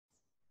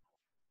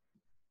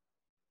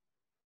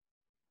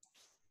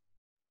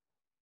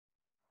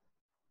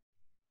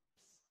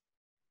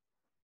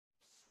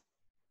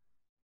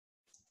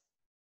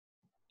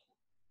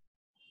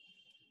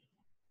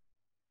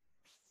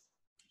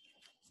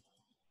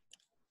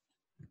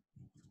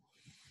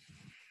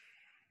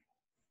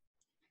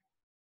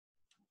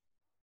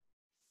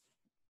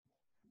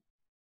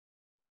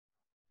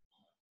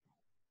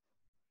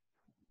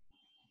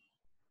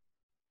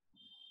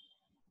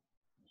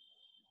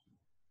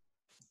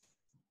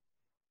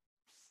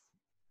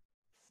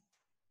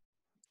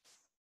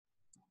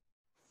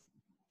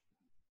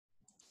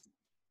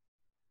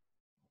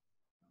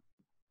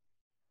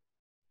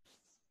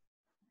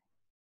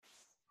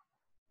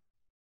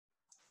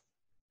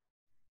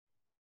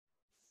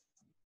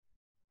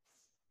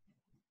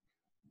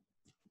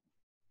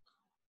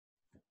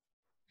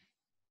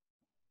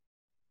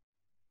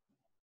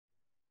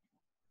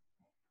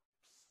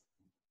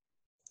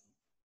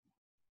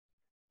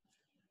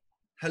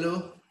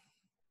Hello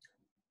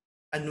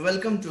and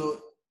welcome to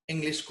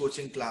English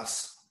coaching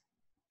class.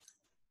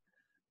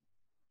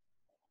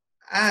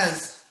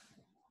 As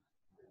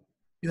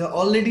you are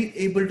already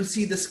able to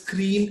see the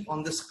screen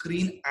on the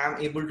screen, I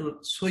am able to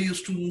show you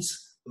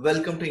students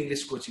welcome to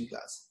English coaching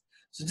class.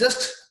 So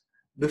just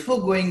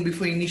before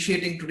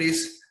initiating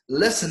today's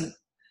lesson,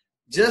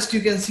 just you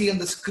can see on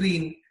the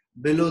screen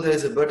below there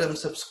is a button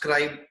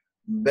subscribe,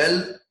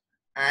 bell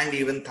and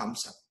even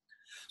thumbs up.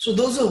 So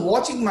those who are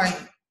watching my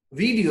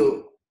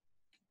video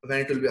when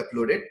it will be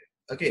uploaded,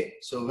 okay,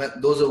 so when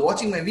those who are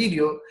watching my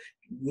video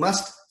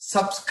must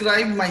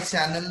subscribe my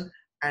channel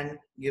and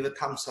give a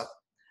thumbs up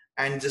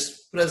and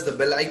just press the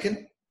bell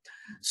icon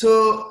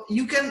so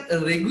you can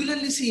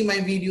regularly see my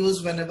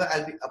videos whenever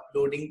I'll be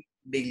uploading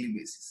daily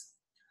basis.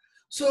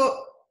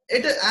 So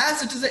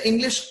as it is an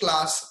English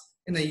class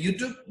in a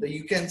YouTube,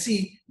 you can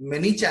see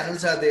many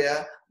channels are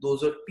there,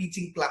 those are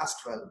teaching class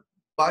 12,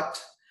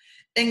 but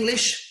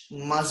English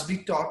must be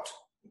taught,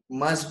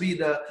 must be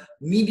the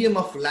medium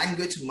of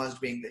language, must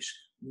be English,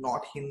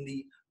 not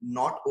Hindi,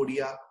 not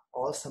Odia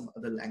or some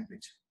other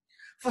language.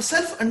 For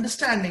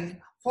self-understanding,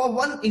 for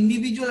one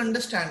individual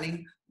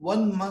understanding,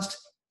 one must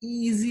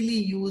easily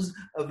use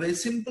a very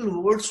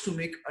simple words to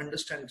make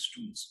understand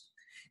students.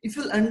 If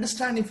you'll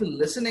understand, if you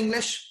listen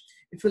English,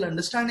 if you'll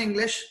understand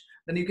English,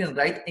 then you can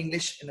write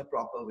English in a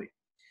proper way.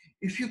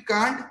 If you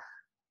can't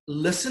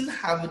listen,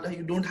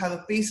 you don't have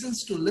a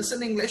patience to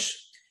listen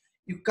English,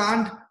 you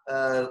can't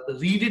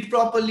read it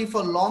properly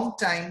for a long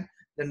time,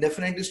 then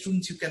definitely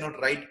students, you cannot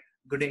write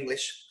good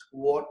English,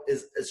 what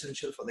is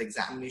essential for the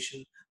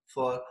examination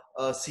for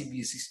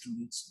CBSE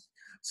students.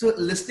 So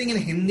listening in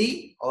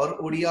Hindi or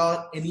Odia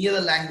or any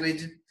other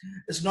language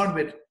is not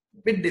bit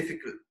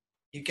difficult.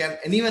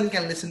 Anyone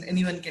can listen,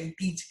 anyone can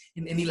teach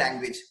in any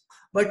language,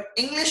 but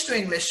English to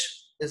English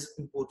is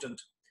important.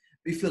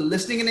 If you're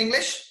listening in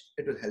English,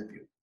 it will help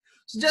you.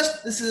 So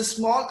this is a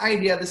small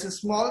idea, this is a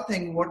small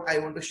thing what I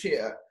want to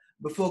share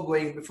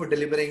before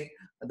delivering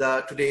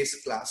today's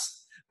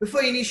class.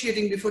 Before taking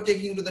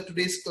you to the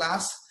today's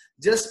class,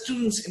 just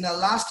students, in our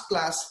last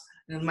class,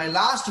 in my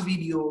last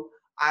video,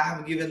 I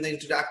have given the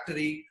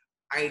introductory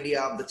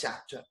idea of the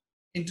chapter.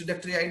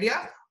 Introductory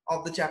idea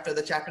of the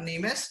chapter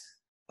name is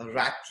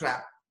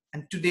Rattrap.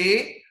 And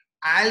today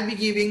I'll be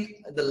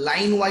giving the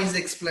line-wise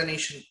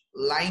explanation.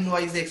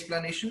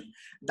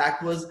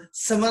 That was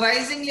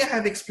summarizingly I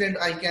have explained.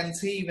 I can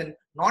say even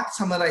not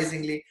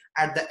summarizingly,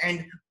 at the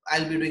end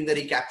I'll be doing the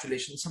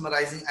recapitulation.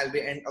 Summarizing, I'll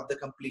be end of the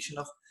completion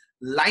of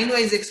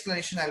line-wise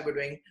explanation I'll be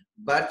doing.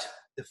 But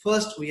the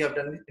first we have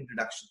done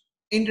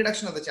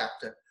introduction of the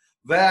chapter,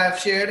 where I've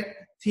shared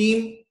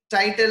theme,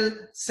 title,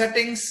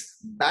 settings,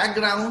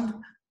 background,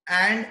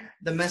 and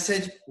the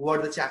message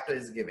what the chapter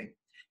is giving.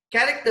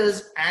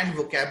 Characters and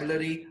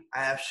vocabulary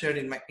I have shared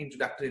in my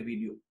introductory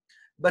video.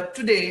 But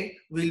today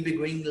we'll be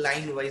going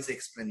line-wise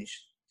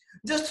explanation.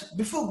 Just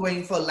before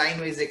going for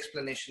line-wise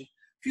explanation,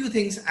 few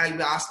things I'll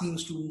be asking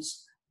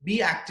students,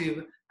 be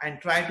active and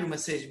try to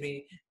message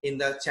me in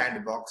the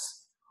chat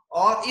box.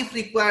 Or if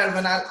required,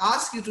 when I'll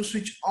ask you to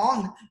switch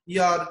on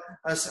your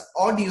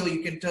audio,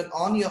 you can turn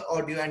on your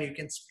audio and you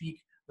can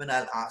speak when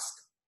I'll ask.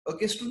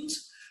 Okay,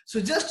 students? So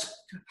just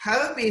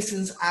have a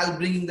patience. I'll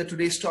bring in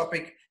today's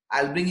topic.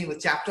 I'll bring in the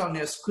chapter on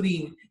your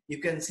screen. You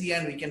can see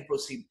and we can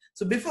proceed.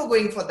 So before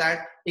going for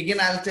that, again,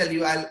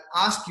 I'll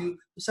ask you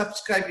to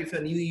subscribe if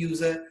you're a new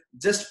user.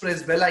 Just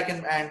press bell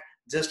icon and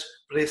just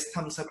press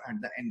thumbs up at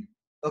the end.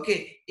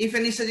 Okay, if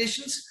any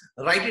suggestions,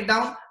 write it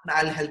down and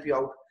I'll help you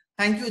out.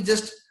 Thank you.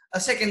 Just a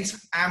second,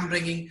 I'm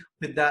bringing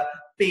with the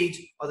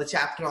page or the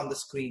chapter on the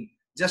screen.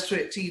 Just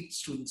to see it,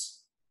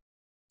 students.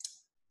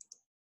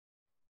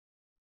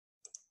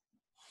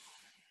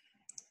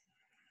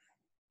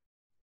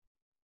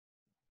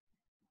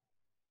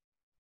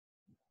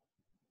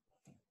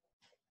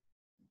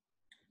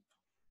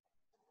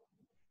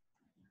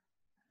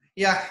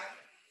 Yeah.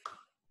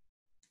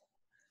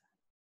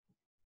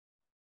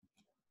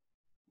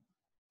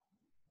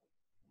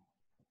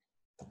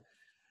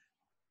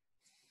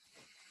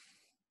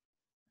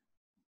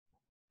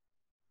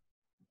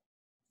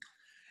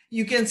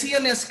 You can see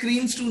on your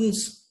screen,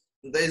 students,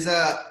 there is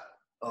a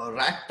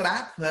rat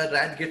trap where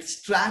rat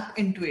gets trapped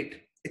into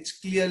it. It's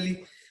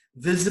clearly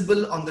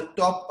visible on the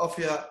top of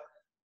your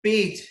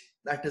page.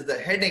 That is the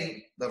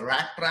heading, the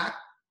rat trap.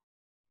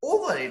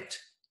 Over it,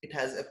 it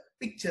has a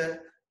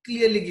picture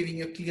clearly giving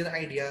you a clear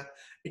idea.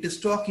 It is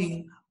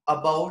talking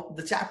about,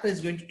 the chapter is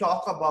going to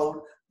talk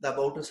about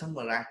some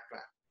rat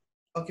trap.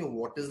 Okay,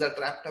 what is that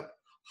rat trap?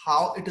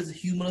 How it is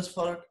humorous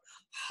for it?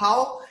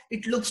 How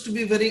it looks to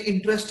be very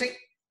interesting?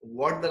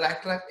 What the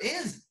rat trap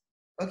is.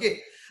 Okay,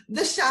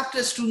 this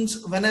chapter,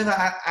 students, whenever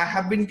I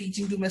have been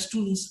teaching to my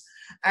students,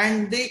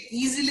 and they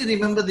easily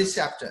remember this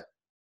chapter.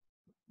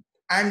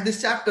 And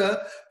this chapter,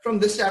 from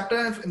this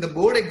chapter in the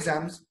board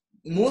exams,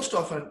 most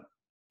often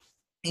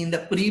in the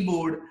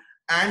pre-board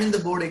and in the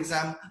board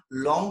exam,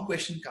 long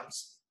question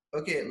comes.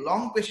 Okay,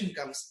 long question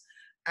comes,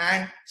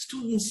 and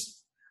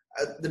students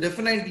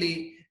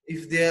definitely,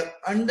 if they have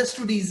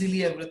understood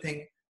easily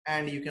everything,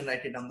 and you can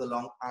write it down the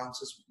long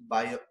answers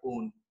by your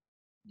own.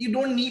 You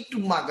don't need to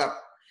mug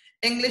up.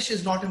 English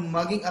is not a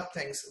mugging up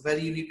things where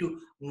you need to,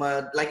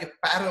 like a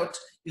parrot,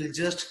 you'll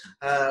just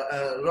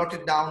write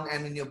it down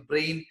and in your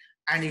brain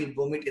and you'll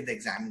boom it in the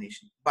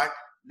examination. But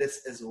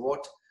this is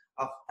what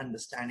of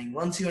understanding.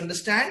 Once you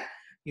understand,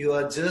 you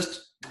are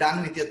just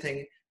done with your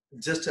thing.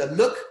 Just a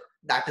look,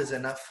 that is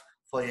enough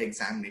for your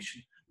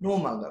examination. No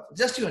mug up.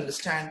 Just you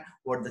understand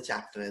what the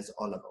chapter is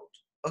all about.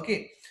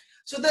 Okay.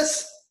 So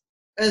this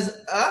is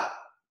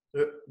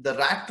the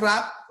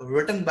Rattrap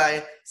written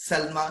by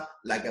Selma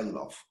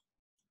Lagerlof.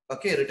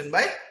 Okay, written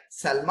by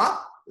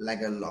Selma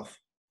Lagerlof.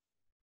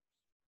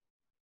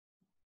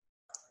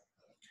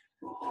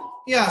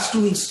 Yeah,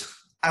 students,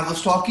 I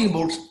was talking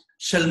about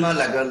Selma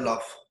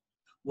Lagerlof.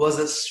 Was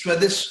a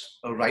Swedish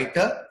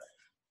writer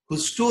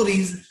whose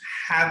stories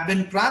have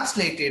been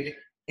translated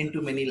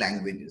into many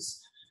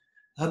languages.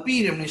 Her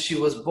period, she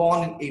was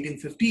born in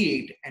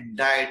 1858 and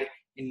died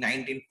in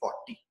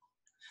 1940.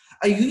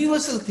 A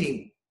universal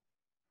theme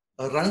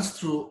runs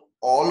through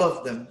all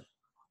of them,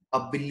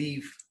 a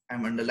belief.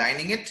 I'm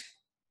underlining it.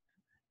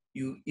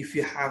 If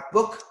you have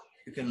book,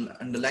 you can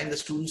underline the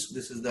students.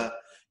 This is the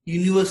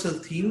universal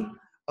theme,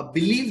 a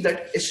belief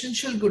that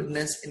essential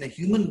goodness in a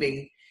human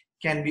being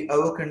can be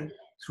awakened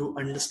through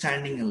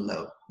understanding and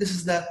love. This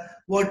is the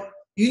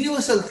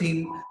universal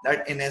theme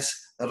that in his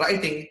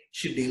writing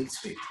she deals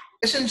with.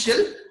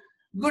 Essential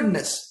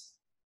goodness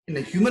in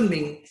a human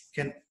being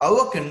can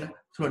awaken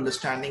through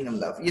understanding and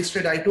love.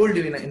 Yesterday I told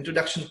you in an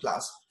introduction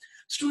class,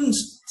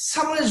 students,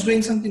 someone is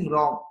doing something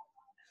wrong.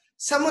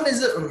 Someone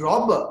is a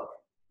robber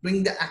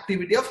doing the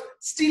activity of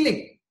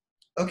stealing.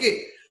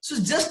 Okay, so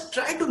just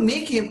try to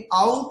make him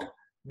out.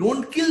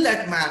 Don't kill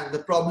that man. The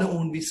problem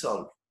won't be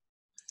solved.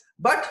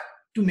 But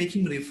to make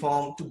him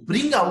reform, to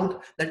bring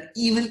out that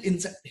evil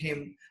inside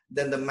him,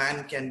 then the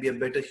man can be a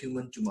better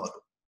human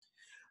tomorrow.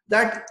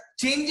 That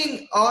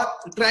changing or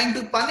trying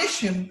to punish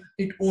him,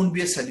 it won't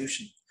be a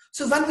solution.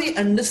 So when we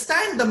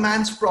understand the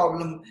man's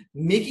problem,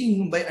 making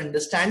him by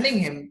understanding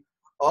him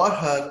or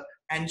her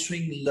and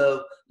showing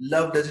love.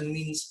 Love doesn't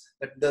mean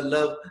that the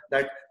love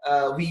that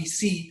we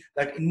see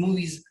that in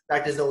movies,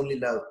 that is the only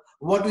love.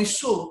 What we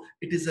show,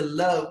 it is a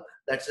love,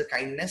 that's a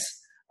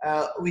kindness.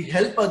 We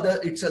help others,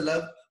 it's a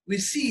love. We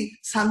see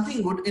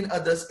something good in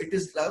others, it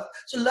is love.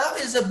 So love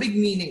is a big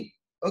meaning.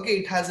 Okay,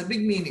 it has a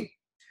big meaning.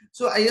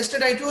 So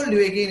yesterday I told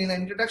you again in the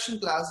introduction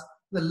class,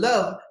 the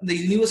love in the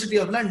University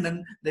of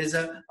London, there's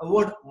a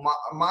word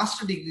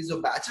master degrees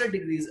or bachelor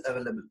degrees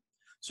available.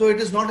 So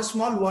it is not a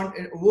small word,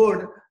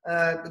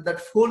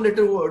 that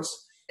 4-letter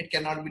words, it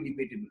cannot be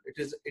debatable.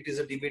 It is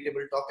a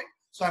debatable topic.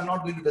 So I'm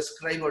not going to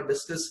describe or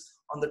discuss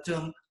on the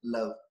term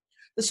love.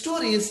 The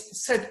story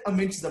is set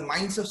amidst the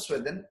mines of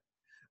Sweden,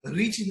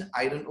 rich in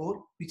iron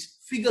ore, which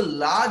figure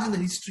large in the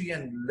history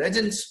and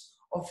legends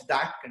of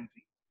that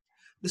country.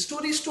 The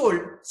story is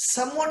told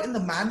somewhat in the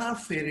manner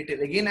of fairy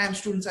tale. Again, I'm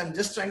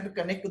just trying to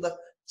connect to the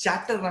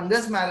chapter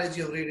Ranga's marriage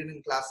you have read it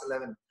in class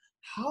 11.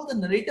 How the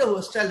narrator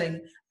was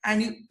telling,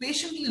 and you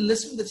patiently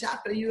listen to the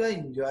chapter, you are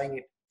enjoying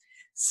it.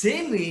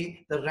 Same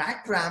way, the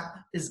Rattrap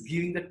is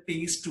giving the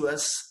taste to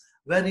us,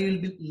 where you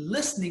will be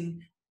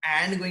listening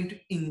and going to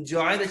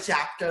enjoy the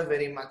chapter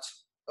very much.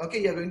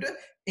 Okay, you're going to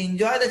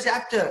enjoy the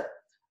chapter.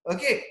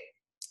 Okay.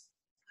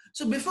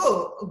 So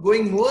before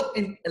going more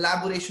in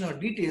elaboration or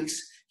details,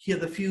 here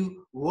are the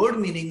few word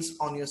meanings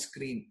on your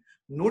screen.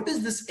 Notice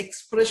this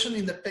expression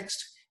in the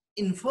text,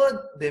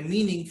 infer their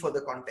meaning for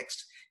the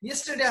context.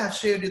 Yesterday I have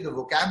shared you the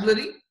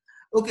vocabulary.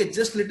 Okay,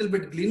 just little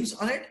bit glimpse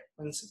on it.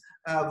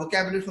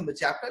 Vocabulary from the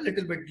chapter,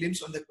 little bit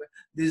glimpse on the,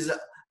 there's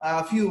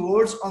a few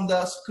words on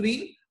the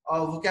screen,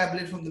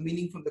 vocabulary from the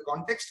meaning from the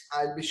context.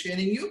 I'll be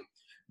sharing you.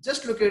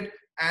 Just look at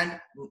and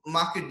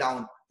mark it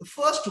down. The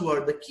first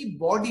word, the keep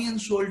body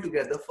and soul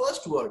together.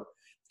 First word,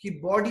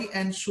 keep body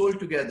and soul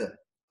together.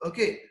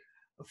 Okay,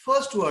 the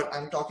first word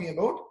I'm talking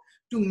about,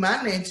 to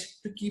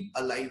manage, to keep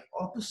alive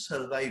or to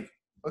survive.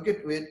 Okay,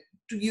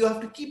 you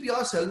have to keep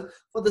yourself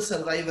for the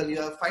survival.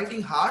 You are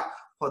fighting hard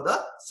for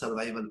the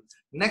survival.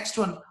 Next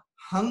one,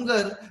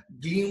 hunger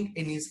gleamed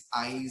in his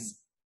eyes.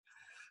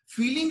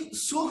 Feeling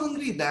so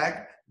hungry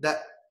that the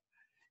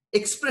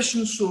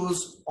expression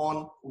shows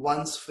on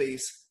one's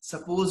face.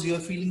 Suppose you are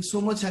feeling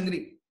so much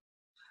hungry.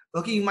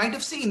 Okay, you might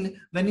have seen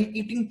when you're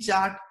eating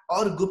chaat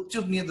or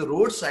gupchup near the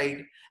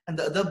roadside and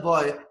the other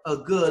boy, a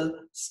girl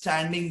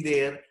standing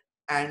there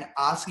and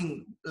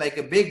asking like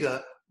a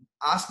beggar,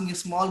 asking a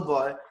small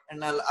boy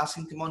and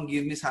asking, come on,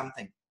 give me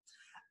something.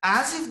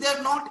 As if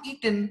they're not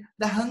eaten,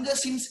 the hunger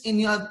seems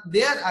in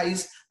their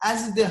eyes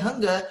as if they're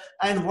hunger,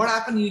 and what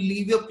happened? You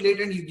leave your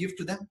plate and you give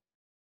to them.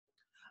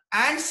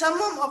 And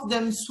some of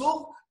them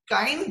so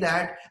kind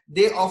that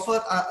they offer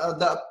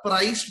the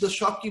price to the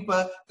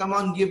shopkeeper, come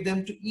on, give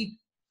them to eat.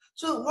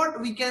 So what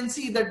we can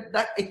see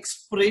that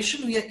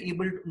expression we are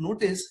able to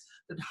notice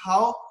that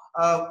how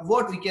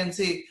what we can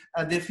say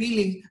they're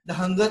feeling, the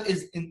hunger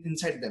is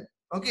inside them.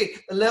 Okay,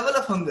 the level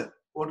of hunger,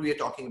 what we are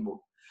talking about.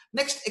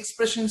 Next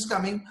expression is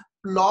coming,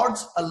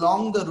 plods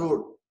along the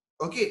road.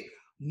 Okay,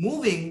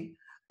 moving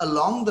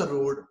along the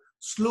road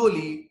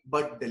slowly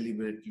but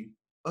deliberately.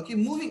 Okay,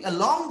 moving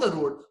along the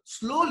road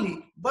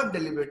slowly but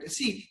deliberately.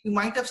 See, you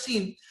might have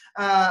seen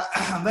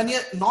when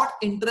you're not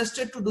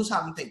interested to do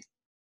something,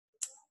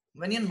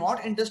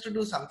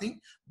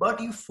 but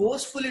you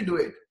forcefully do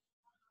it.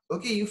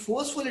 Okay, you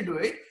forcefully do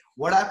it.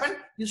 What happened?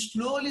 You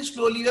slowly,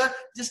 you are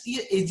just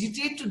you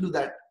agitate to do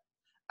that,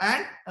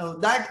 and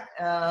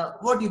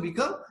what you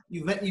become,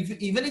 even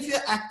if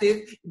you're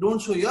active, you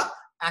don't show your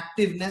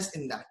activeness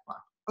in that part.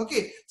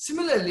 Okay,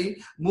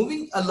 similarly,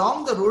 moving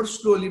along the road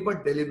slowly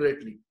but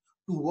deliberately.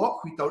 To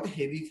walk without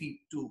heavy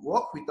feet. To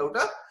walk with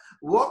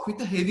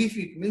a heavy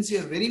feet means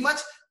you're very much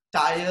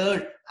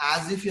tired,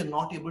 as if you're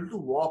not able to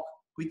walk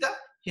with a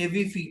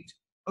heavy feet.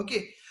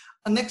 Okay,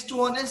 the next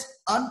one is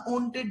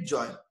unwanted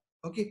joy.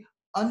 Okay,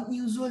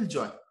 unusual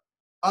joy.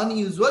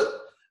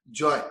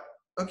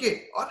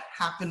 Okay, or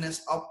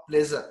happiness or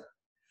pleasure.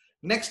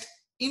 Next,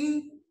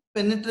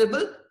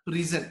 impenetrable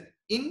prison.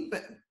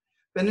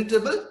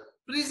 Impenetrable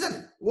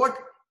prison. What?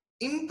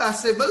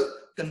 Impassable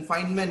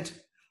confinement.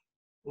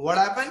 What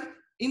happened?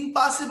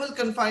 Impassable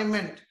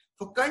confinement.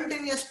 For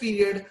continuous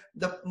period,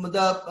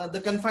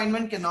 the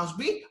confinement cannot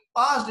be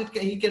passed.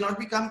 He cannot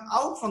be come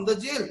out from the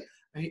jail.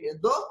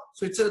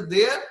 So it's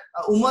there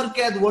Umar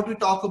Kaid, what we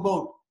talk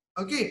about.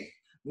 Okay.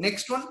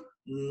 Next one,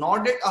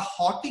 nodded a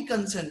haughty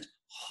consent.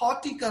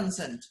 Haughty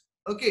consent.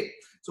 Okay.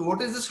 So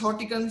what is this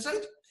haughty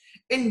consent?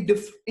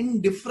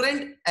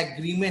 Indifferent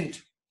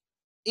agreement.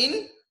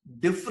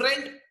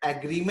 Indifferent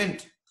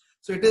agreement.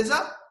 So it is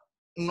a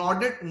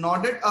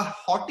nodded a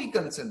haughty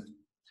consent.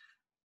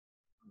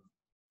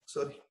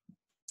 Sorry.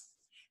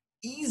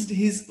 Eased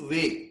his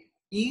way.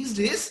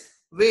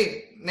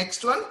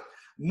 Next one,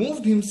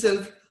 moved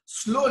himself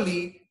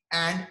slowly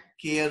and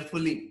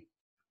carefully.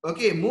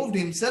 Okay, moved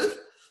himself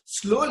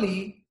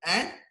slowly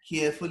and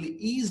carefully,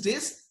 eased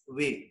his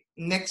way.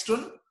 Next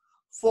one,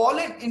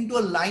 fallen into a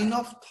line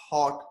of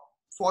thought.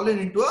 What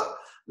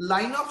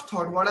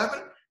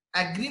happened?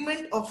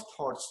 Agreement of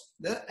thoughts.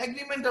 There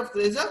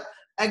is a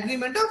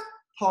agreement of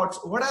thoughts.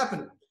 What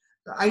happened?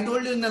 I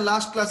told you in the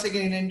last class,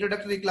 again in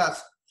introductory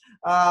class,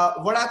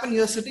 what happened?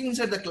 You're sitting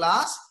inside the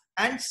class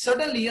and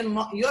suddenly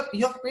you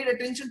have paid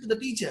attention to the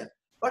teacher,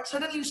 but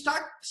suddenly you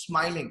start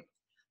smiling.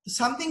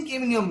 Something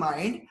came in your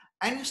mind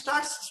and you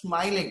start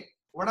smiling.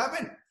 What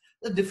happened?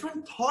 The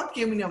different thought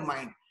came in your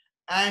mind,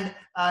 and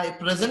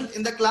present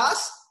in the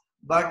class,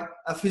 but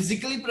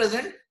physically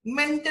present,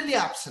 mentally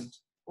absent.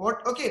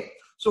 What? Okay.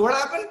 So what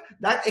happened?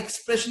 That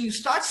expression, you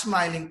start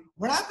smiling.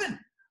 What happened?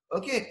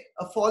 Okay,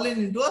 fallen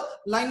into a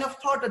line of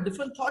thought, a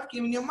different thought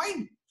came in your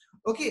mind.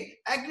 Okay,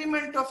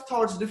 agreement of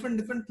thoughts, different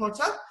thoughts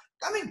are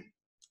coming.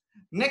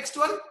 Next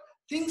one,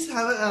 things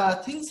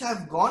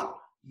have gone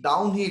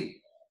downhill.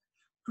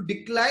 To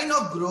decline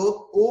or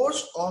grow,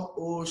 oars.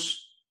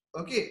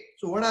 Okay,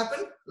 so what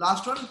happened?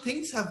 Last one,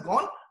 things have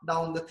gone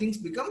down. The things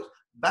become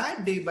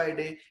bad day by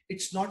day.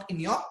 It's not in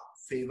your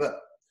favor.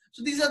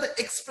 So these are the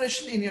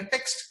expression in your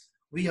text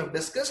we have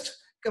discussed.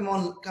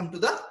 Come to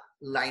the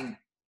line.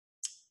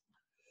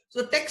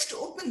 So text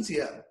opens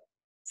here.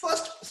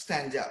 First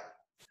stanza.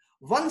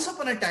 Once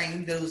upon a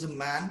time, there was a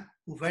man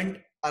who went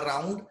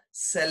around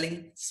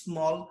selling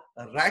small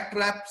rat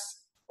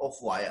traps of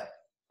wire.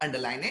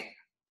 Underline it.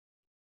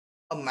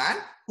 A man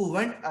who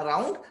went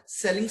around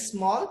selling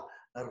small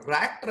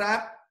rat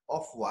trap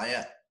of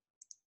wire.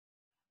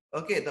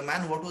 Okay, the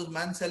man, what was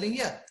man selling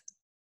here?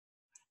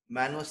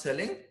 Man was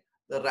selling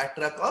the rat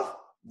trap of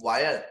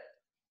wire.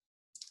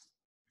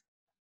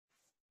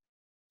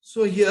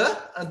 So here,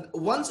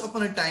 once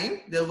upon a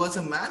time, there was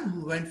a man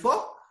who went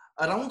for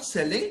around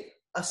selling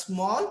a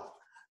small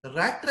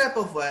rat trap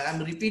of wire.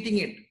 I'm repeating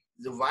it.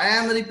 Why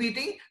I'm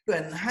repeating? To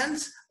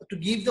enhance, to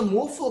give the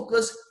more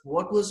focus.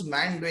 What was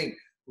man doing?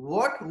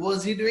 What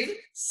was he doing?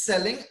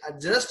 Selling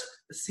just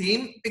the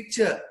same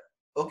picture.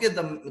 Okay,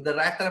 the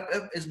rat trap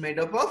is made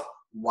up of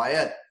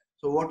wire.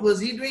 So what was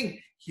he doing?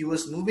 He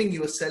was moving. He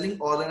was selling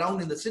all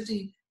around in the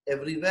city,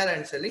 everywhere,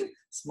 and selling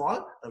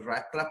small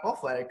rat trap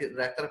of wire.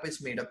 Rat trap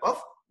is made up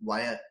of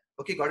wire.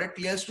 Okay, got it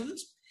clear,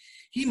 students?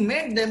 He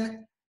made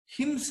them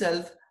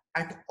himself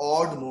at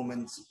odd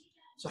moments.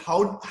 So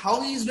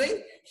how he is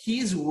doing? He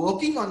is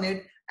working on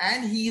it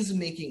and he is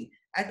making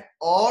at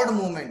odd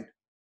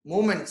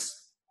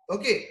moments.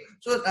 Okay,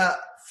 so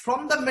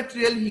from the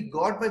material he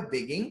got by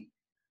begging.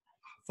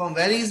 From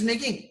where he is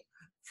making?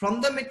 From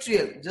the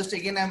material. Just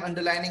again I am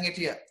underlining it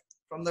here.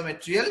 From the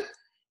material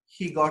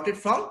he got it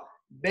from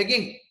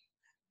begging,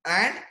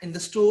 and in the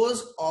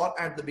stores or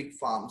at the big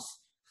farms.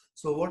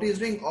 So what he is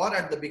doing, or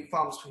at the big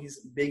farms, he's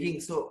begging.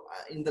 So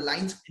in the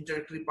lines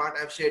introductory part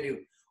I've shared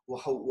you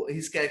how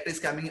his character is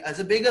coming as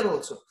a beggar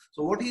also.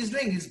 So what he is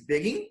doing, he's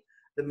begging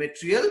the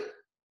material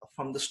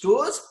from the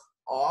stores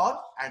or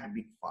at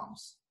big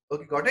farms.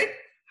 Okay, got it?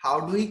 How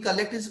do he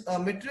collect his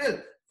material?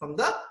 From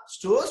the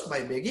stores,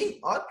 by begging,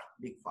 or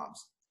big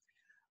farms.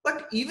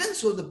 But even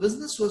so, the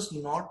business was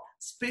not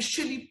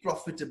specially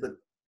profitable.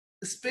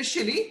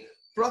 Especially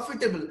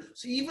profitable.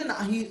 So even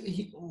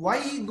why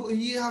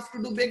he have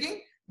to do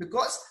begging?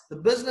 Because the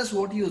business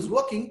what he was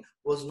working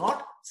was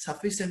not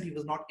sufficient. He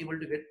was not able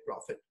to get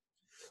profit.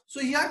 So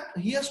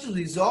he has to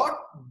resort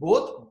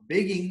both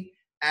begging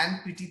and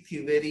pity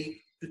theory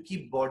to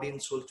keep body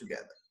and soul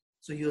together.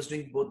 So he was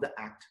doing both the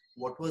act.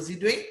 What was he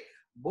doing?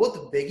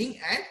 Both begging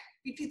and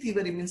pity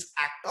theory, means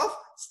act of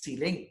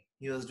stealing.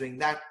 He was doing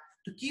that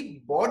to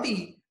keep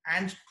body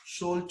and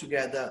soul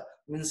together.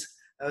 Means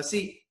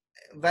see,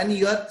 when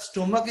your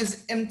stomach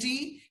is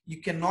empty,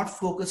 you cannot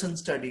focus on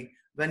study.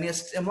 When your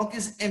stomach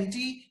is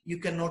empty, you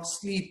cannot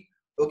sleep.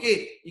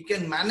 Okay, you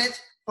can manage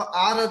for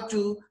hour or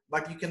two,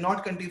 but you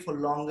cannot continue for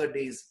longer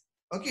days.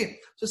 Okay,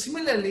 so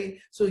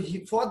similarly, so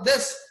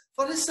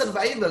for his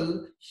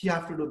survival, he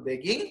have to do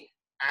begging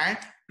and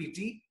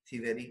pity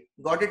theory.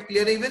 Got it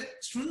clear, even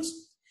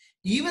students?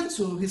 Even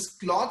so, his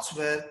clothes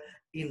were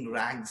in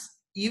rags.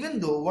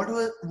 Even though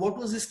what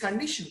was his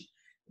condition?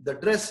 The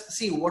dress.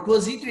 See, what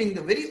was he doing?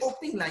 The very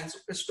opening lines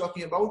is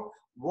talking about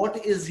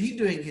what is he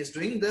doing? He's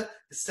doing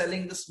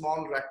selling the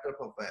small Rattrap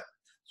of wear.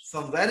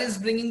 From where is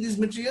bringing these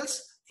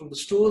materials? From the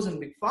stores and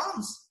big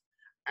farms.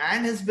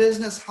 And his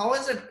business, how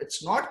is it?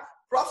 It's not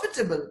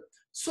profitable.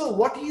 So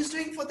what he is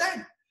doing for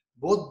that?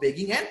 Both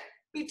begging and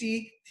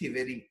pity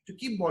theory to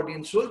keep body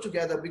and soul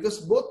together, because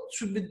both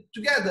should be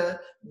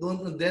together.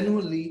 Then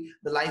only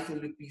the life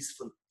will be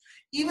peaceful.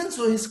 Even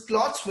so, his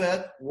clothes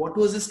were, what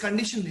was his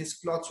condition? His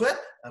clothes were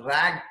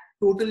ragged,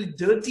 totally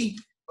dirty,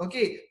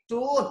 okay,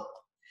 torn.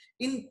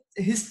 In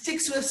his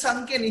cheeks were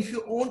sunken. If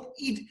you won't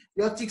eat,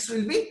 your cheeks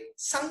will be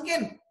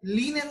sunken,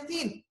 lean and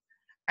thin.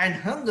 And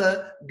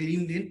hunger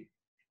gleamed in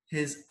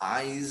his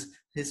eyes.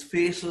 His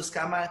face was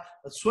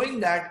showing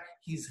that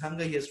he's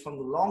hungry. He has, from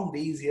the long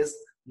days, he has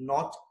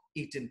not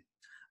eaten.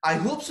 I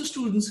hope so,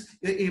 students,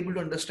 you're able to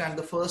understand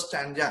the first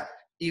stanza.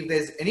 If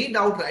there's any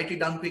doubt, write it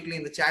down quickly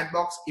in the chat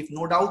box. If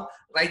no doubt,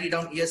 write it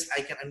down. Yes,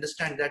 I can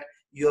understand that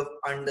you have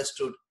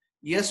understood.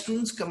 Yes,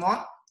 students, come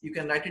on. You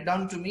can write it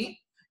down to me.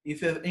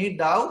 If you have any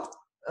doubt,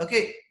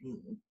 okay.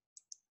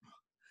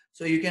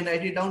 So you can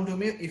write it down to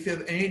me. If you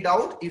have any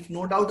doubt, if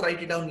no doubt,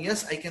 write it down.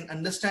 Yes, I can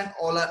understand.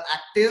 All are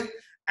active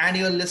and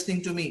you're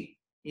listening to me.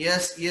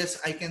 Yes, yes,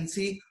 I can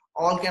see.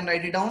 All can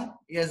write it down.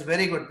 Yes,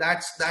 very good.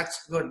 That's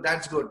good.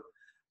 That's good.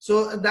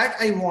 So that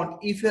I want.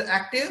 If you're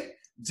active,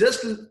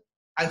 just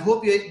I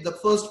hope the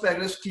first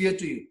paragraph is clear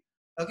to you.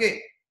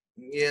 Okay.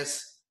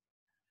 Yes.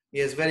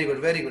 Yes. Very good.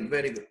 Very good.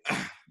 Very good.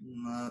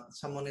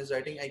 Someone is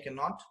writing. I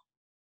cannot.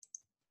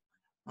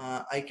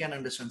 I can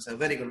understand, sir.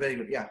 Very good. Very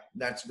good. Yeah,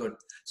 that's good.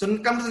 So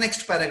come to the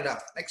next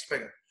paragraph. Next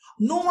paragraph.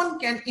 No one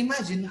can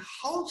imagine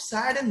how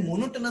sad and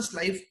monotonous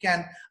life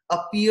can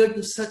appear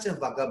to such a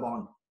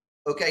vagabond.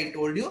 Okay, I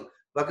told you.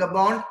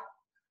 Vagabond,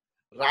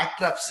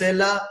 Rattrap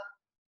seller,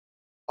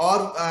 or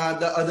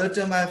the other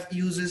term I have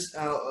used is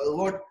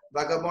what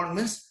vagabond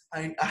means.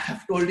 I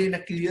have told you in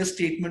a clear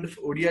statement of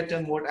Odia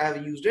term what I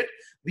have used it.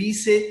 We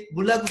say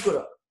Bulla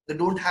Kukura. They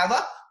don't have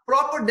a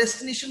proper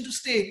destination to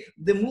stay.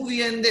 They move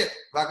here and there.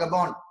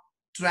 Vagabond,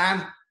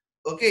 tramp.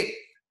 Okay.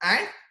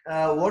 And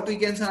what we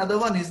can say another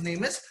one, his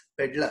name is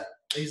peddler.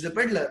 He's a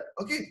peddler.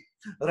 Okay.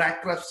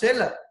 Rattrap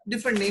seller.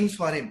 Different names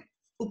for him.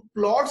 Who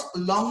plods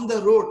along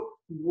the road,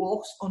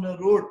 walks on a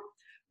road,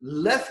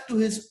 left to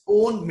his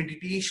own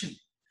meditation.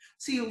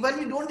 See, when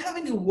you don't have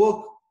any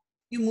work,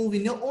 you move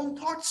in your own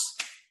thoughts,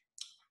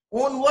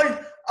 own world.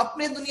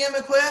 Apne duniya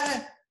mein khoya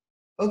hai.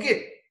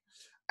 Okay.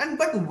 And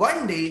but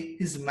one day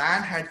his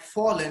man had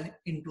fallen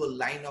into a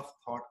line of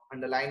thought.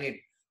 Underline it.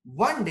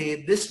 One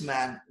day this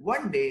man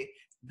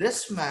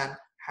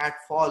had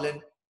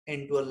fallen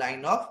into a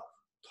line of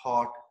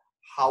thought.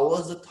 How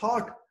was the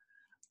thought?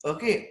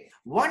 Okay.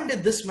 One day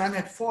this man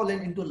had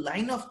fallen into a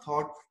line of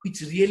thought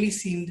which really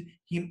seemed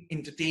him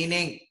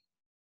entertaining.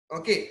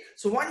 Okay,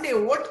 so one day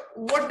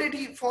what did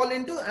he fall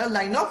into? A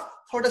line of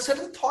thought. A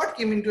certain thought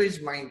came into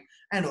his mind.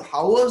 And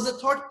how was the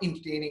thought?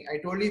 Entertaining. I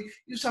told you,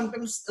 you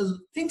sometimes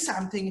think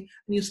something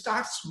and you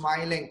start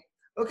smiling.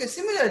 Okay,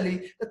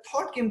 similarly, the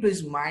thought came to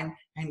his mind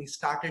and he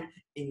started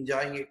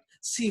enjoying it.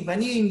 See,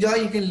 when you enjoy,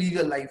 you can live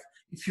your life.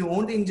 If you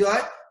won't enjoy,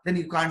 then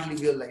you can't live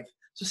your life.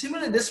 So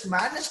similarly, this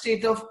man is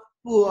state of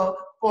poor,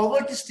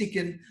 poverty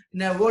stricken,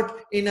 like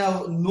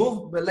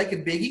a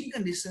begging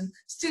condition,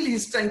 still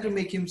he's trying to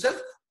make himself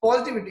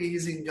positivity.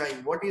 He's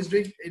enjoying. What he's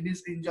doing in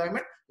his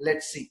enjoyment,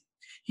 let's see.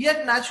 He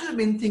had naturally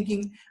been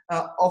thinking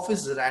of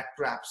his rat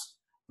traps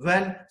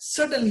when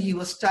suddenly he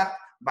was struck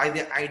by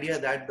the idea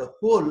that the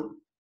whole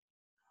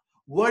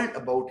world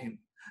about him.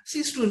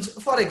 See, students,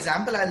 for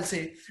example, I'll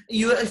say,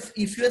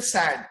 if you're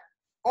sad,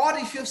 or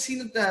if you've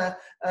seen a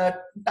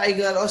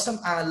tiger or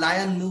some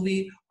lion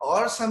movie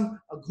or some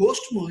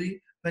ghost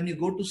movie, when you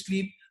go to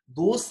sleep,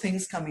 those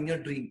things come in your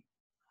dream.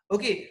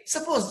 Okay,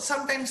 suppose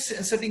sometimes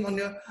sitting on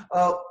your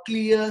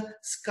clear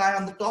sky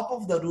on the top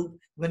of the roof,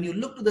 when you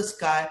look to the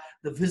sky,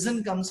 the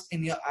vision comes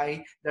in your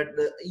eye that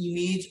the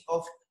image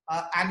of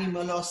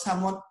animal or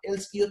someone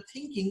else you're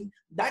thinking,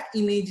 that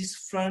image is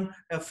framed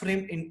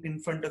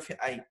in front of your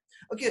eye.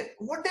 Okay,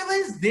 whatever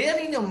is there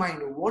in your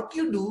mind, what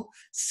you do,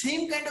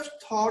 same kind of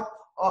thought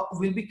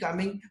will be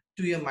coming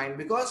to your mind,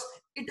 because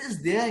it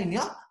is there in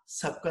your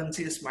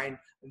subconscious mind.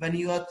 When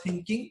you are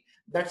thinking,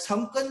 that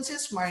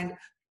subconscious mind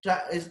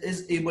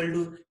is able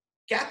to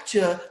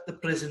capture the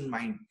present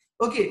mind.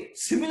 Okay,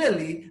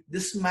 similarly,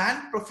 this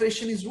man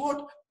profession is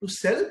what? To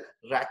sell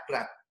rat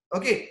trap.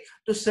 Okay,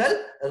 to sell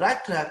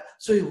rat trap.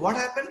 So what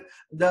happened?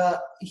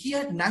 He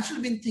had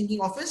naturally been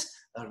thinking of his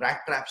rat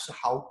traps. So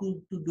how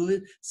to do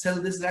it?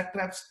 Sell this rat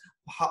traps.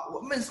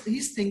 Means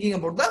he's thinking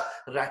about the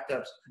rat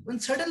traps. When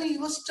suddenly he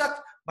was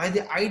struck by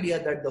the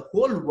idea that the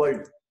whole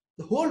world,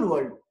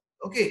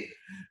 okay,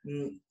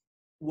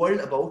 world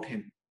about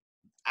him.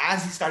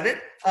 As he started,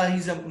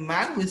 he's a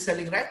man who is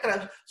selling rat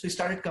traps, so he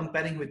started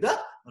comparing with the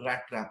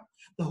rat trap.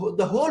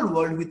 The whole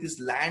world with its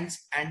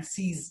lands and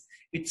seas,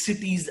 its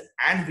cities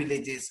and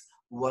villages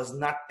was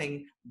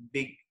nothing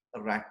big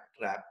rat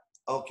trap.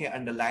 Okay,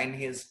 underline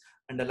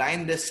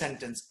this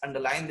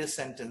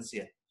sentence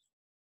here.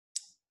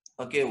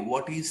 Okay,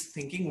 what he's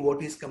thinking,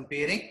 what he's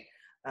comparing,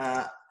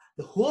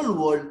 the whole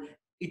world,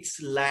 its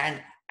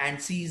land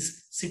and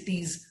seas,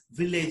 cities,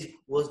 village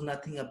was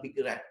nothing a big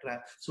rat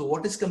trap. So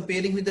what is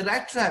comparing with the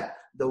rat trap?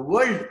 The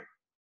world,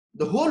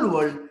 the whole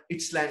world,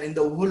 its land. In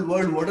the whole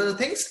world, what are the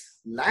things?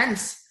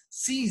 Lands,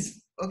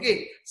 seas,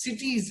 okay,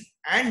 cities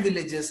and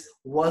villages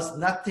was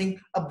nothing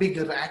a big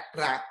rat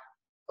trap.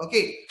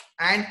 Okay,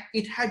 and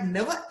it had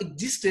never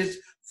existed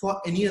for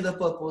any other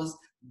purpose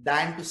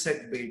than to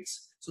set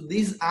baits. So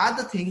these are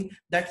the things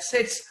that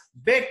sets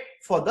bait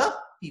for the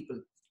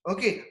people.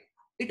 Okay,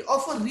 it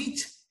offers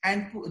reach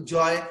and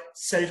joy,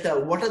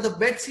 shelter. What are the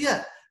bets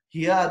here?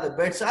 Here the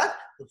bets are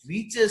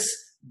reaches,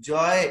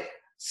 joy,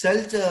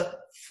 shelter,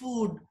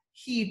 food,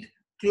 heat,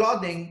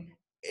 clothing,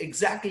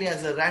 exactly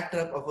as a rat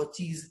trap of a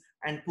cheese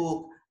and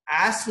pork.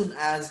 As soon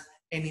as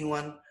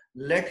anyone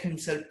let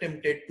himself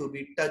tempted to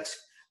be touched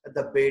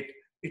the bait,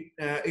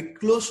 it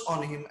closed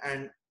on him,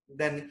 and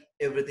then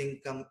everything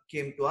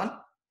came to an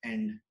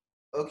end.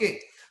 Okay,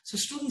 so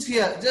students,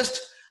 here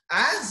just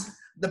as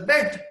the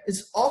bait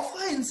is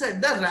offered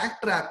inside the rat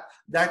trap,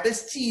 that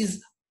is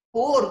cheese,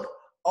 pork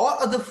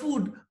or other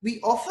food we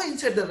offer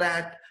inside the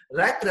rat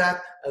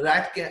trap,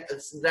 rat get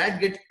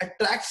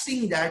attracted,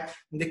 seeing that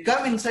they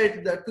come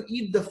inside to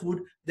eat the food,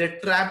 they're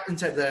trapped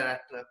inside the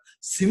rat trap.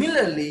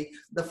 Similarly,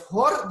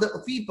 for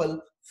the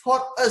people, for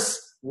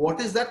us,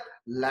 what is that?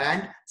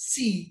 Land,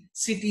 sea,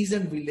 cities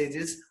and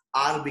villages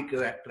are big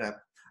rat trap.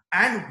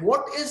 And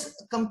what is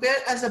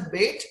compared as a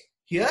bait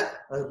here?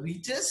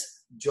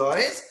 Riches,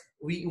 joys.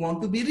 We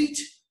want to be rich,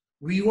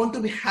 we want to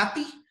be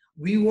happy,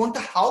 we want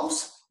a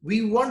house,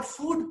 we want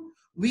food,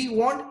 we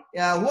want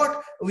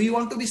what? We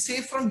want to be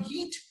safe from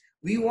heat,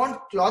 we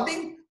want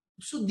clothing.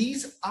 So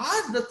these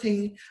are the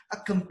things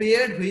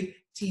compared with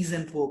cheese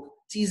and pork.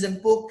 Cheese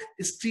and pork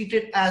is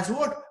treated as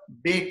what?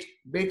 Bait.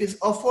 Bait is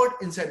offered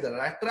inside the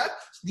rat trap.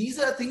 So these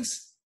are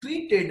things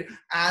treated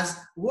as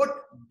what?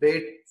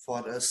 Bait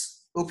for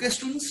us. Okay,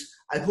 students,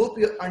 I hope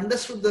you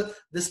understood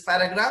this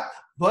paragraph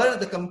where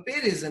the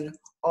comparison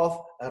of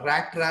a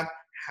rat trap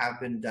have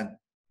been done.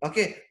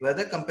 Okay, where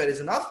the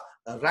comparison of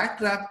a rat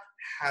trap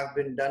have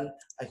been done.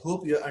 I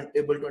hope you are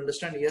able to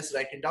understand. Yes,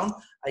 write it down.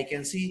 I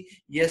can see,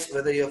 yes,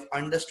 whether you have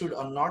understood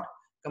or not.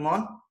 Come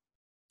on,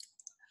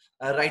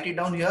 write it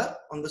down here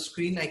on the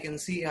screen. I can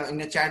see in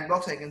the chat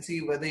box, I can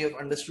see whether you have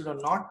understood or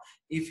not.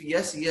 If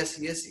yes,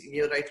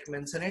 you're right to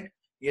mention it.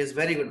 Yes,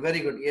 very good,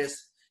 very good. Yes,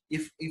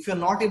 if you're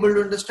not able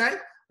to understand,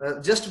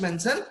 just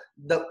mention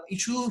the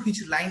issue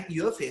which line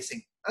you are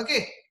facing.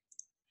 Okay.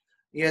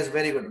 Yes,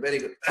 very good, very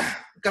good.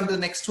 Come to the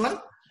next one.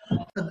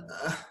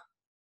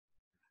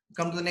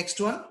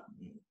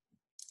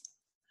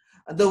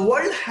 The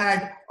world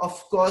had,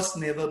 of course,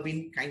 never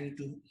been kind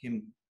to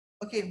him.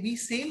 Okay, we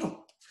say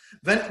no.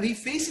 When we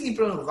face any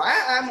problem, why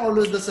I am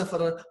always the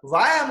sufferer,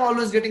 why I am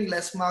always getting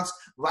less marks,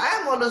 why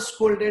I am always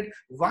scolded,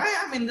 why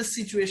I am in this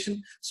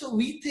situation. So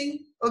we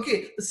think,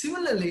 okay,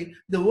 similarly,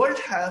 the world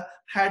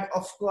had,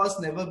 of course,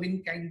 never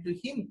been kind to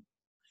him.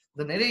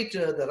 The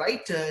narrator, the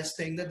writer is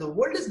saying that the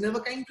world is never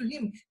kind to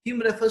him. Him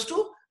refers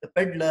to the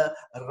peddler,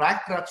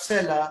 rat trap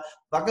seller,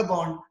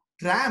 vagabond,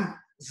 tramp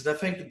is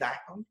referring to that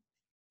one.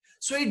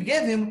 So it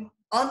gave him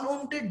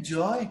unwanted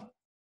joy,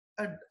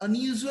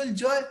 unusual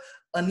joy,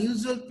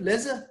 unusual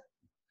pleasure.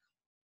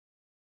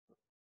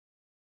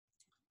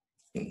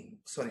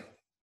 Sorry,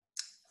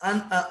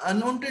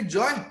 unwanted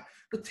joy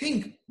to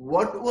think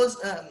what was,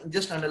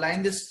 just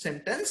underline this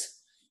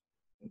sentence.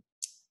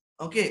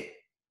 Okay.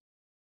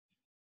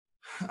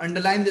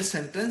 Underline this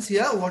sentence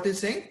here. What is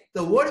saying?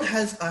 The world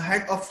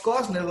had of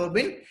course never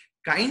been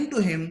kind to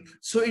him,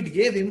 so it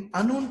gave him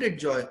unwanted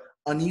joy,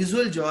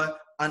 unusual joy,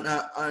 and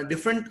a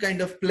different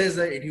kind of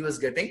pleasure he was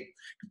getting.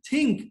 To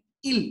think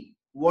ill.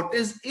 What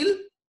is ill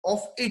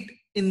of it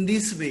in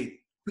this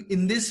way?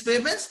 In this way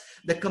means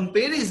the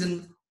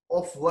comparison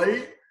of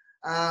world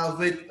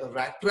with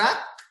rat trap,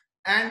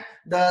 and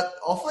the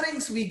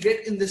offerings we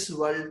get in this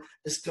world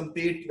is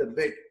compared to the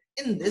bit.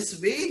 In this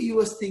way, he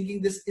was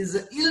thinking this is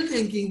a ill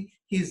thinking.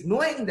 He's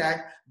knowing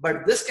that,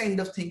 but this kind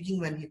of thinking,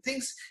 when he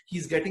thinks,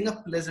 he's getting a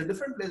pleasure,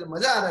 different pleasure.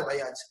 Maza aa raha hai bhai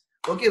aaj.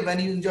 Okay, when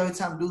you enjoy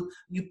something,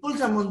 you pull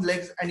someone's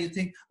legs and you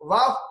think,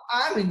 wow,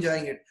 I'm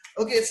enjoying it.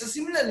 Okay, so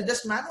similarly,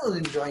 this man was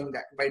enjoying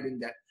that by doing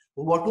that.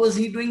 What was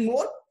he doing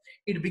more?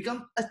 It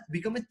become a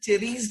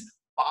cherished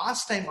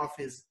pastime of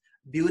his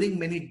during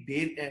many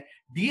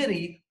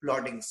dairy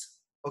ploddings.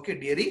 Okay,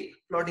 dairy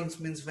ploddings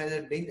means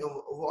when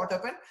what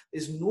happened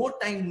is no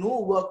time,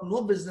 no work,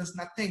 no business,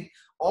 nothing.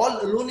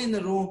 All alone in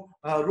the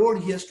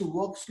road, he has to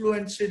walk slow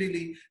and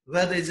steadily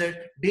where there is a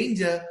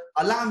danger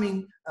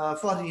alarming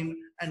for him,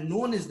 and no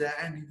one is there.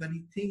 And when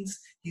he thinks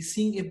he's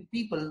seeing a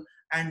people,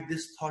 and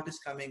this thought is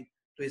coming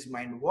to his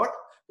mind, what?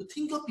 To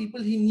think of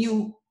people he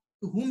knew,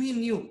 to whom he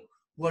knew,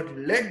 who had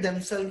let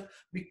themselves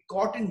be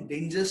caught in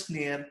danger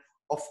snare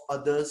of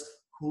others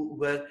who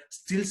were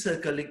still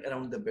circling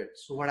around the bed.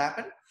 So what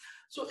happened?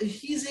 So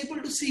he's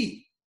able to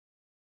see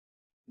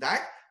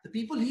that the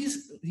people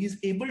he's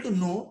able to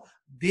know,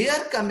 they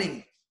are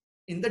coming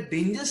in the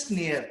danger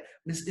snare.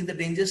 Means in the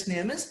danger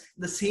snare means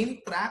the same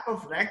trap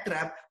of rat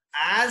trap.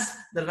 As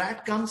the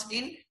rat comes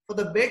in for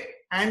the bed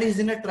and is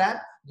in a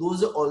trap,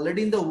 those are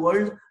already in the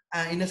world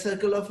in a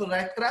circle of a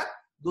rat trap.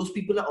 Those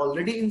people are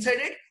already inside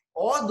it,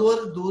 or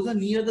those are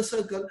near the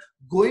circle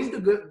going to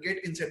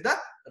get inside the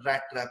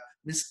rat trap.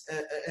 Means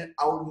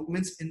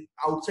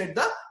outside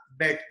the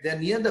bed, they're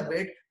near the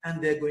bed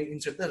and they're going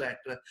inside the rat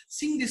trap.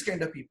 Seeing these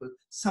kind of people,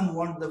 some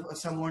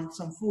want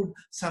some food,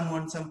 some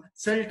want some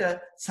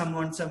shelter, some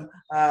want some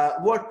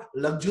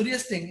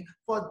luxurious thing.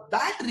 For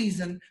that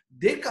reason,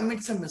 they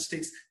commit some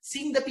mistakes.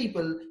 Seeing the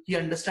people, he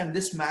understands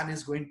this man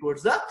is going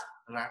towards the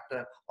rat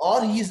trap,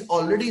 or he is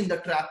already in the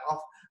trap of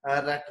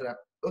rat trap.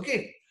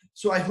 Okay,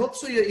 so I hope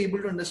so you're able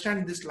to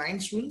understand this line,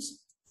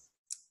 students.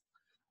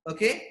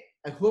 Okay,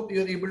 I hope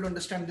you're able to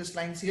understand these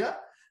lines here.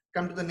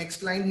 Come to the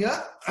next line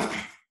here.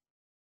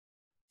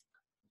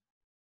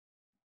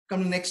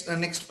 Come to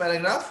next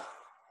paragraph.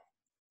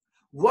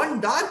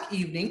 One dark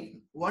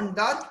evening.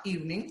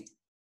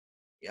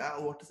 Yeah,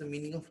 what is the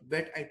meaning of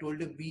bet? I told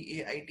you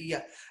B-A-I-T.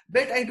 Yeah,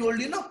 bet I told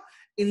you, no.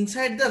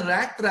 Inside the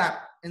rat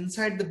trap,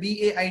 inside the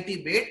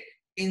B-A-I-T bet,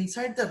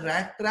 inside the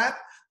rat trap,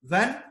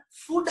 when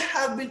food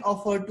have been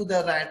offered to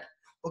the rat,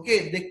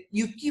 okay,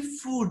 you keep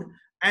food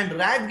and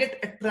rat get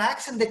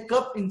attracts and they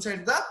cup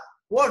inside the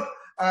what?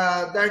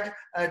 Where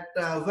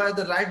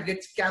the rat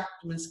gets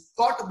capped, means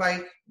caught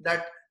by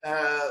that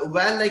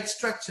well-like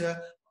structure,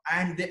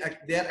 and they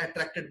are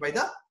attracted by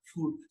the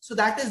food. So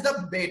that is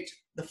the bait.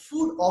 The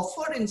food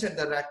offered inside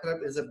the rat trap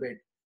is a bait.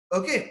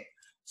 Okay,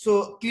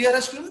 so clear,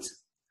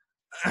 students?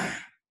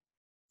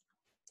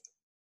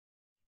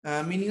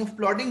 Meaning of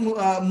plodding,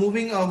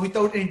 moving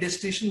without any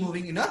destination,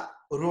 moving in a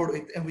road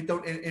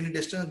without any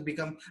destination,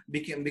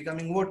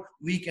 becoming what?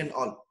 Weak and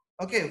all.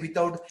 Okay,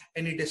 without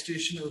any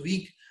destination,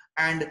 weak,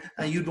 and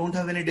you don't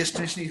have any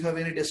destination. If you have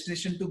any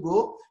destination to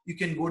go, you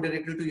can go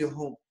directly to your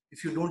home.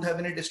 If you don't have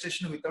any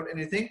destination, without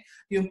anything,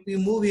 you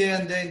move here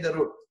and there in the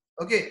road.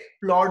 Okay,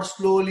 plod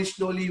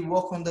slowly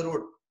walk on the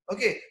road.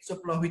 Okay,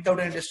 so without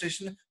any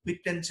destination,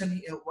 with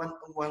tension,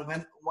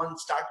 when one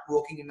start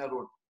walking in a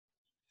road.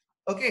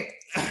 Okay,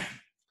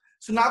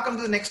 so now come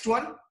to the next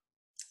one.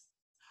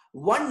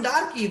 One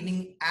dark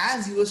evening,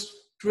 as he was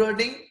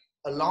trudging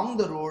along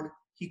the road,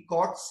 he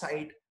caught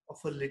sight of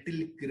a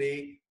little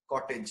grey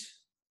cottage.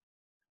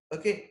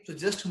 Okay, so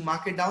just to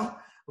mark it down,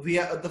 we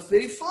are at the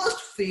very first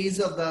phase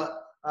of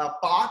the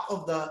part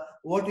of the,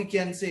 what we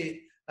can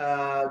say,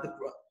 the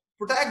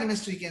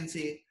protagonist, we can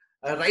say.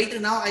 Right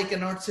now, I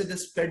cannot say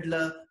this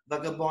peddler,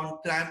 vagabond,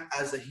 tramp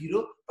as a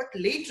hero, but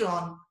later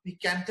on, we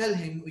can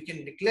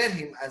declare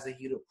him as a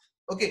hero.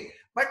 Okay,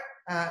 but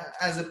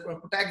as a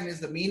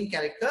protagonist, the main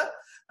character,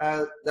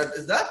 that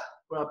is the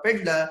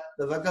peddler,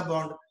 the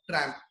vagabond,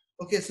 tramp.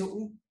 Okay,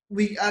 so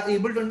we are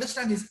able to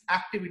understand his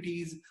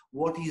activities,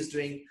 what he is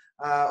doing,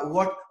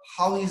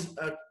 how he's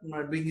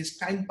doing his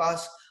time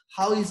pass,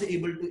 how he's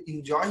able to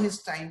enjoy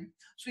his time.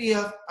 So we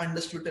have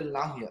understood till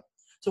now here.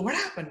 So what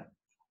happened?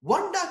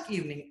 One dark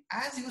evening,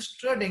 as he was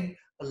strutting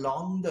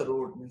along the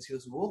road, means he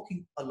was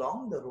walking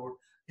along the road,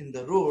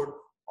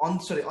 on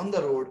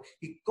the road,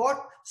 he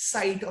caught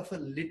sight of a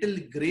little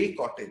grey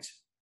cottage.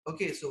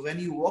 Okay, so when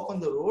you walk on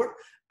the road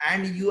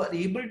and you are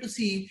able to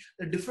see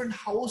the different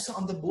house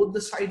on both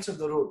the sides of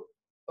the road.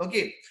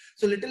 Okay,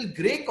 so little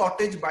grey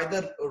cottage by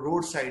the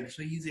roadside.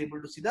 So he is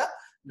able to see the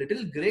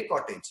little grey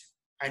cottage,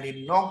 and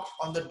he knocked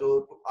on the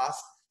door to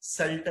ask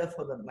shelter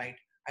for the night.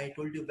 I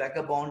told you,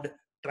 vagabond,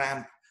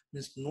 tramp,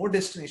 means no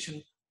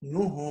destination,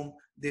 no home.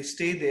 They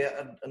stay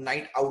there a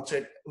night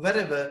outside,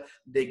 wherever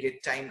they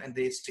get time, and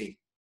they stay.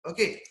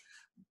 Okay,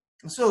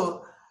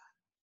 so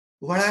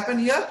what happened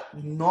here?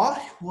 Nor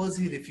was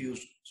he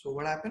refused. So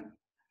what happened?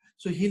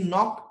 So he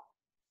knocked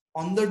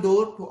on the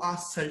door to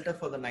ask shelter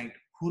for the night.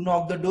 Who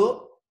knocked the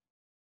door?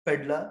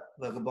 Peddler,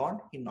 vagabond,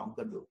 he knocked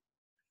the door.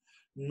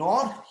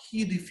 Nor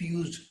he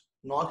refused.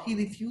 Nor he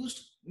refused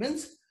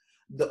means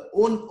the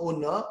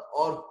owner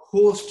or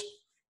host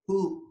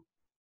who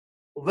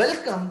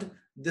welcomed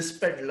this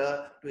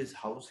peddler to his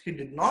house, he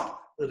did not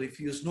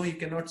refuse. No, you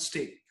cannot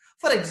stay.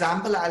 For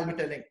example, I'll be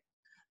telling,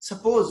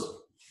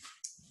 suppose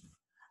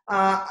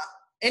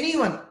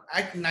anyone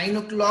at 9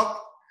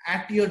 o'clock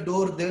at your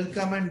door, they'll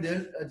come and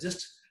they'll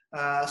just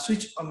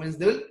switch, means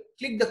they'll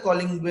click the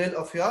calling bell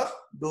of your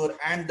door,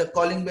 and the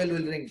calling bell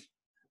will ring.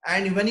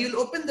 And when you'll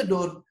open the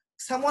door,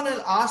 Someone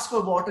will ask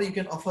for water, you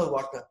can offer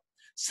water.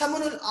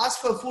 Someone will ask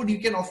for food, you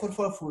can offer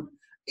for food.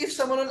 If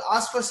someone will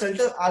ask for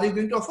shelter, are you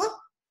going to offer?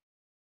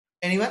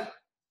 Anyone?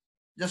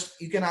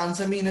 Just you can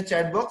answer me in a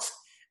chat box.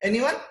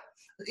 Anyone?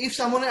 If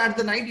someone at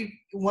the night,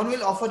 one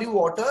will offer you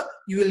water,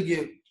 you will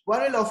give.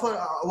 One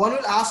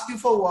will ask you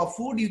for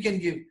food, you can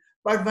give.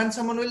 But when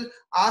someone will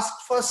ask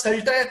for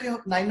shelter at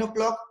your 9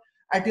 o'clock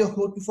at your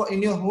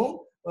in your home,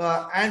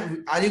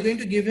 and are you going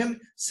to give him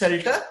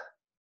shelter?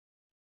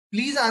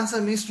 Please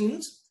answer me,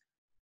 students.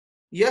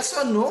 Yes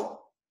or no?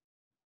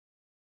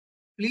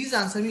 Please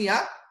answer me.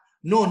 Yeah.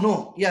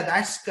 No. Yeah,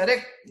 that's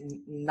correct.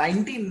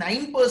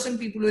 99%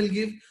 people will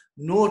give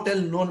no. Tell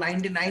no.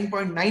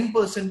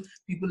 99.9%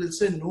 people will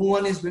say no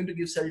one is going to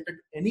give shelter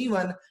to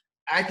anyone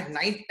at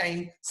night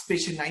time,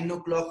 especially 9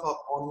 o'clock or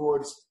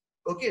onwards.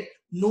 Okay.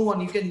 No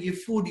one. You can give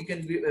food. You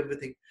can give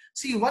everything.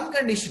 See, one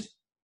condition.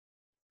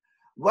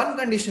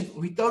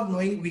 Without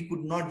knowing, we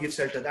could not give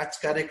shelter. That's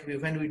correct.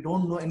 When we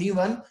don't know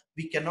anyone,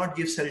 we cannot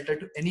give shelter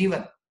to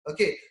anyone.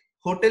 Okay.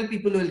 Hotel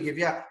people will give.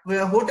 Yeah.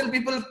 Hotel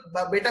people,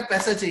 beta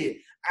paisa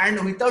chahiye.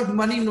 And without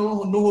money, no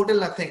hotel,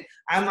 nothing.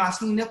 I'm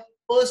asking in a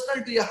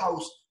personal to your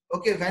house.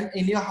 Okay. When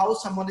in your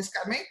house, someone is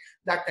coming,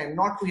 that time,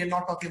 we are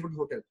not talking about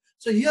hotel.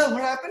 So here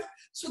what happened?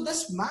 So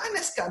this man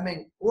is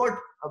coming. What?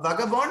 A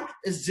vagabond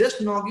is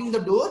just knocking the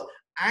door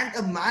and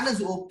a man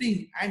is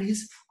opening and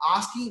he's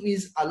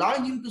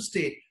allowing him to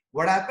stay.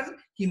 What happened?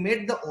 He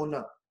met the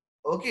owner.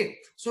 Okay,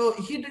 so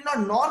he did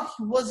not,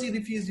 he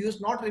refused. He was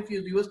not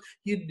refused.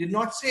 He did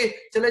not say,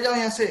 "Chale jao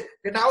yahan se,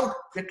 get out,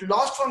 get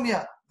lost from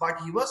here."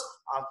 But he was,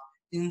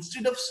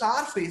 instead of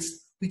sour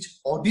face, which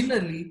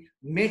ordinarily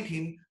met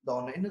him the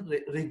owner in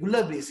a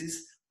regular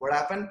basis. What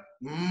happened?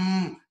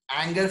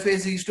 Anger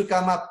face used to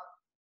come up.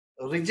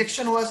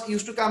 Rejection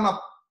used to come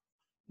up.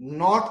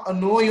 Not a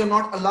no, you're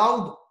not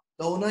allowed.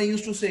 The owner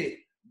used to say.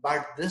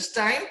 But this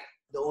time,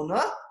 the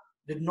owner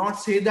did not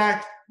say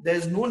that. There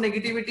is no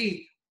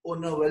negativity.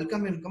 Owner,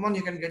 welcome him. Come on,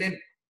 you can get in.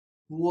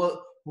 Who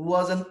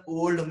was an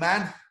old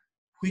man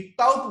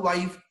without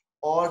wife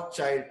or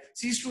child.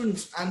 See,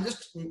 students, I'm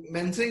just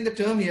mentioning the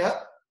term here.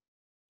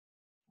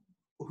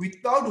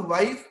 Without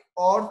wife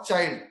or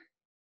child,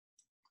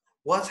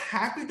 was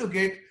happy to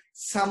get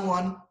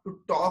someone to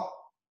talk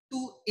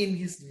to in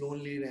his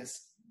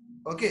loneliness.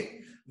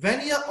 Okay,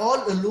 when you're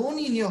all alone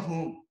in your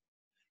home,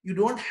 you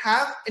don't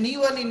have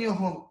anyone in your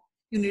home,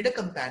 you need a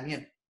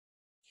companion.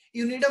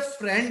 You need a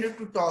friend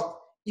to talk.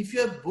 If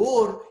you're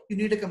bored, you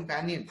need a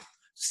companion.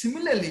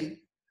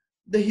 Similarly,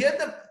 here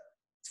the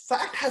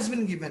fact has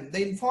been given,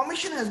 the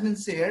information has been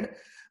said,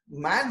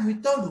 man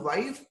without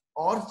wife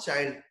or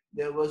child.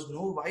 There was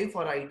no wife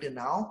or right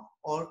now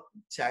or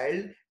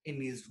child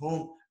in his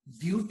home,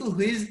 due to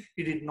which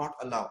he did not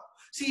allow.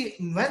 See,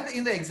 when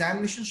in the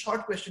examination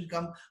short question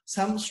come,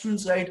 some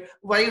students write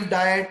wife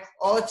died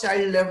or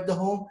child left the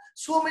home.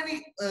 So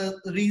many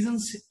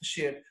reasons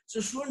shared.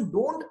 So students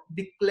don't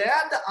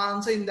declare the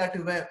answer in that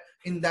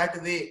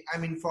way.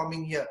 I'm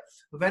informing here.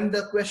 When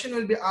the question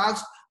will be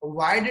asked,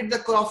 why did the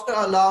crofter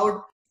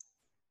allowed?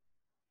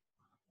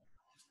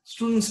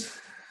 Students,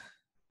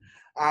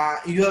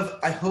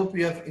 I hope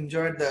you have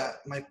enjoyed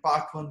my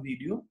part 1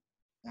 video,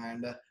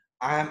 and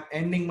I am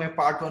ending my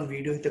part 1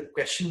 video with a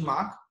question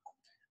mark.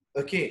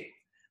 Okay,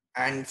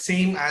 and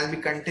same I'll be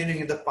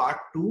continuing in the part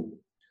 2.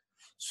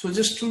 So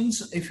just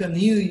students, if you're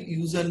new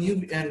user,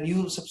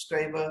 new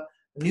subscriber,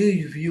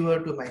 new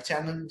viewer to my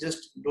channel,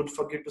 just don't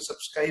forget to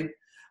subscribe.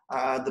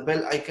 The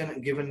bell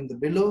icon given in the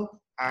below,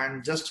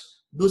 and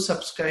just do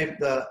subscribe.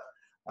 The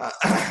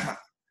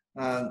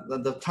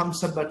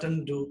thumbs up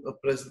button, do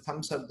press the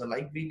thumbs up, the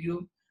like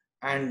video,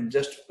 and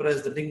just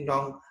press the ding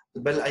dong, the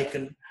bell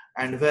icon,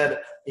 and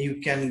where you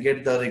can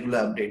get the regular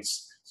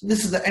updates. So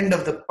this is the end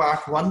of the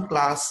part 1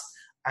 class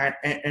and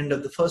end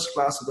of the first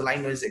class of the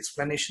line wise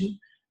explanation.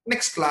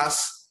 Next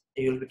class,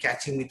 you will be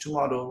catching me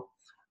tomorrow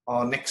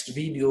or next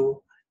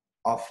video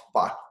of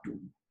part 2.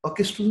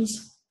 Okay,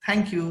 students,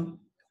 thank you.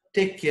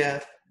 Take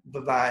care.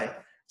 Bye-bye.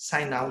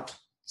 Sign out.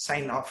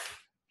 Sign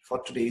off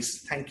for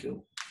today's. Thank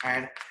you.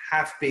 And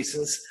have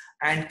patience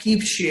and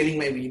keep sharing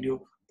my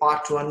video.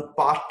 Part 1,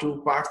 part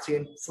 2, part 3,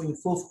 and in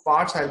 4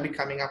 parts I'll be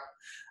coming up.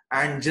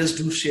 And just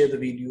do share the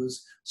videos.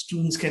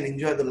 Students can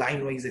enjoy the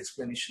line-wise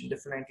explanation.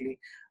 Definitely,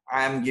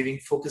 I am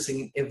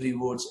focusing every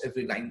words,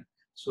 every line,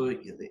 so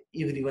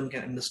everyone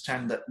can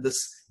understand that this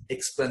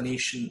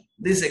explanation.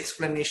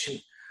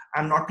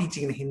 I'm not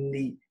teaching in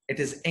Hindi. It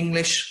is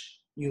English.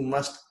 You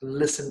must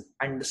listen,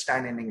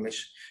 understand in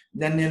English.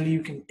 Then only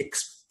you can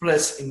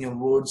express in your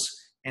words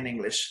in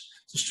English.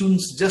 So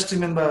students, just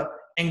remember,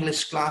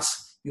 English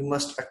class you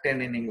must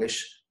attend in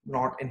English,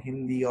 not in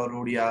Hindi or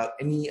Odia,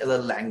 any other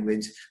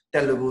language,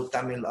 Telugu,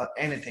 Tamil, or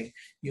anything.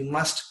 You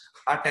must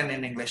attend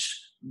in English.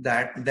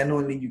 Then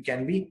only you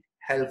can be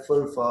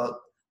helpful for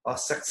a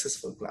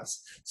successful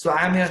class. So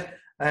I am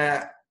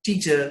a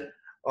teacher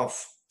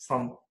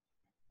from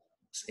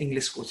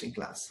English coaching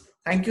class.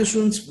 Thank you,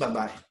 students.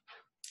 Bye-bye.